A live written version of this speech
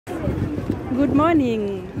Good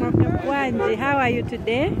morning, Mwanji. How are you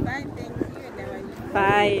today? Fine, thank you. And how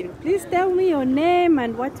are you? Fine. Please tell me your name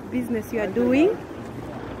and what business you are doing.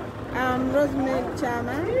 Rosemary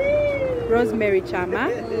Chama. Rosemary Chama.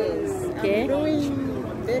 Yes. Okay. I'm doing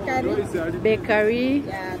bakery. Bakery.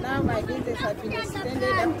 Yeah, now my business has been extended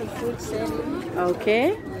up to food selling.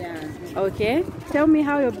 Okay. Yeah. Okay. Tell me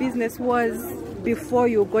how your business was before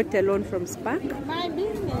you got a loan from Spark. My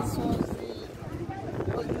business was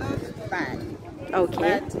not bad.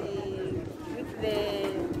 Okay. But with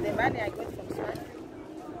the money I got from Spark,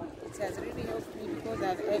 it has really helped me because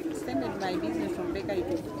I've extended my business from bakery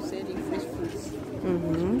to selling fresh foods.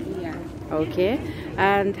 Mm-hmm. Yeah. Okay.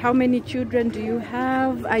 And how many children do you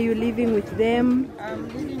have? Are you living with them? I'm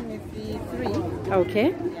living with the 3.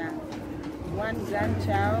 Okay. Yeah. One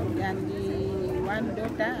grandchild and one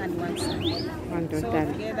daughter and one son. One daughter.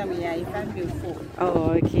 So together we are a family of 4.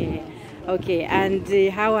 Oh, okay. Okay, and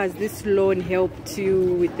how has this loan helped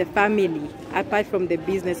you with the family? Apart from the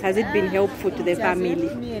business, has it been helpful to the family? It has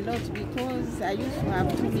helped me a lot because I used to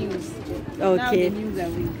have 2 meals. Okay. Now the meals are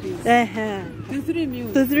increased. To 3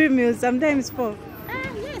 meals. To 3 meals, sometimes 4.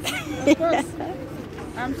 Yes, of course.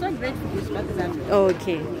 I'm so grateful to Spark.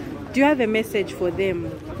 Okay. Do you have a message for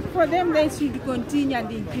them? For them, they should continue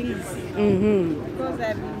and increase. Mm-hmm. Because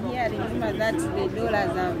I've been hearing rumors that the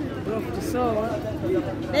dollars have dropped, so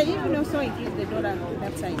they even also increase the dollar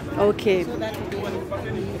that side. Okay. So that they help.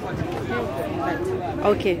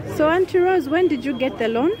 Okay. So Auntie Rose, when did you get the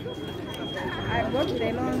loan? I got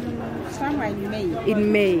the loan somewhere in May.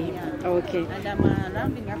 In May. Yeah. Okay. And I'm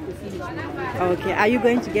rounding up to finish. Okay. Are you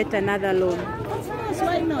going to get another loan? Of course,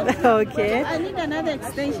 why not? Okay. I need another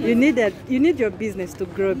extension. You need your business to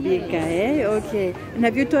grow bigger, eh? Okay. And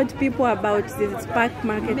have you told people about the Spark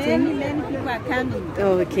marketing? Many people are coming.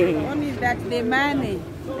 Okay. Only that the money.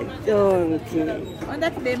 Okay. On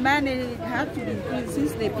that the money have to increase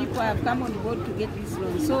since the people have come on board to get this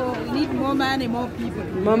loan. So we need more money, more people.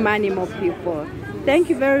 More money, more people. Thank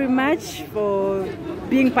you very much for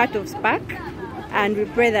being part of Spark, and we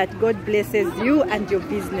pray that God blesses you and your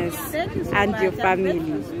business Thank you so and much. your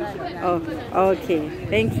family. Oh, okay.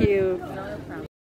 Thank you.